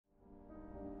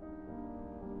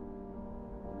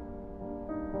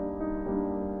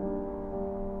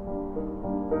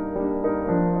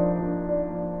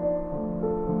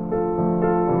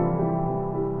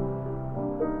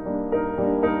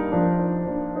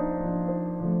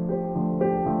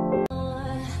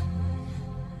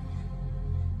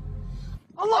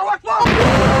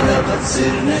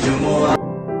صرنا جموع.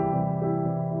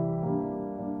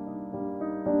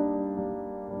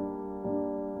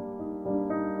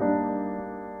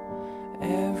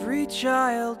 Every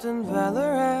child in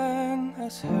Valorant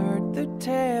has heard the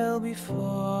tale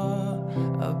before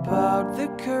about the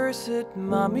cursed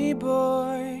mummy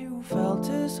boy who felt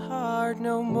his heart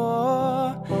no more.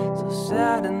 So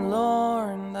sad and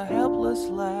lorn, the helpless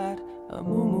lad,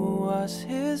 Amumu was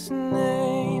his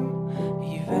name.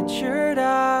 He ventured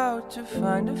out to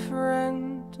find a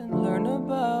friend and learn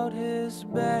about his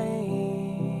bane.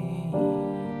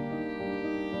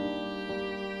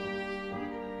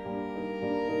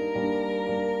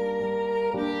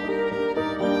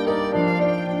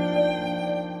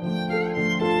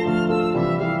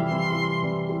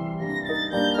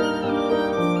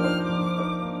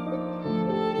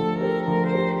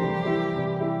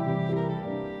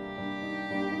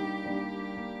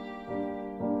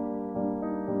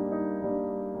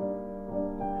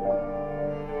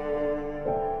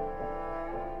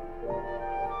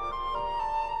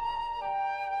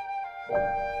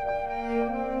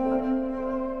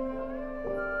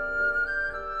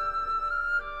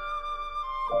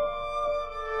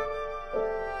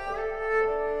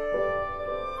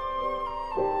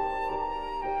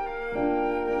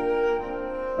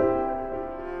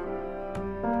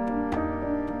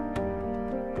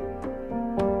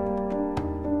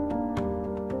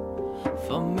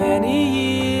 For many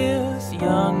years,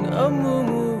 young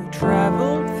Amumu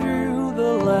traveled through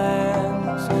the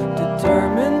lands,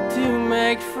 determined to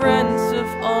make friends if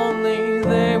only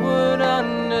they would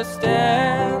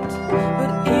understand.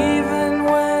 But even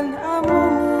when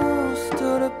Amumu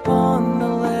stood upon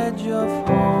the ledge of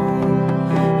home,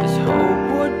 his hope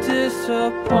would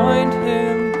disappoint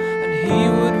him and he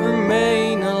would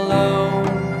remain alone.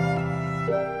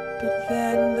 But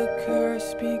then the curse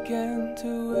began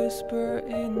to whisper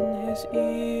in his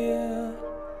ear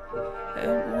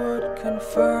and would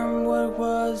confirm what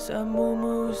was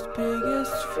Amumu's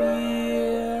biggest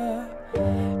fear.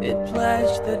 It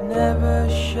pledged that never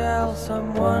shall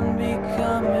someone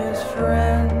become his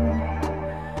friend.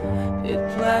 It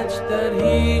pledged that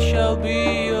he shall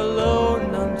be alone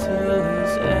until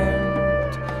his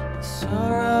end. The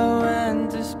sorrow and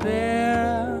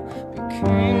despair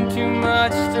became too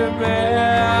much to bear.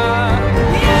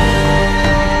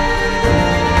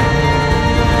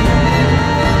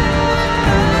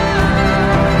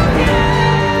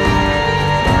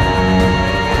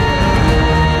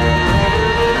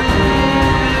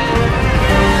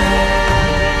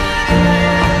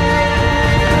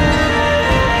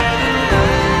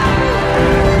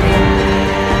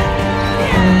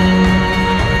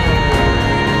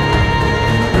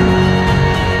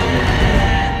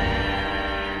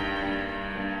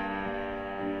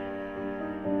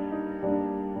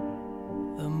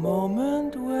 The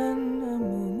moment when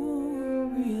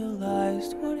Amumu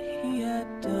realized what he had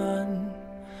done,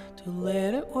 too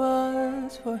late it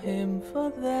was for him, for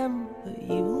them, the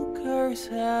evil curse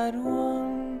had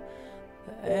won.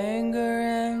 The anger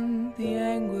and the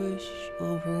anguish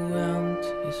overwhelmed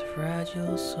his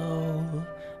fragile soul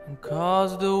and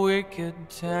caused a wicked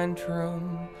tantrum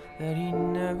that he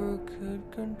never could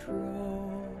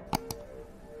control.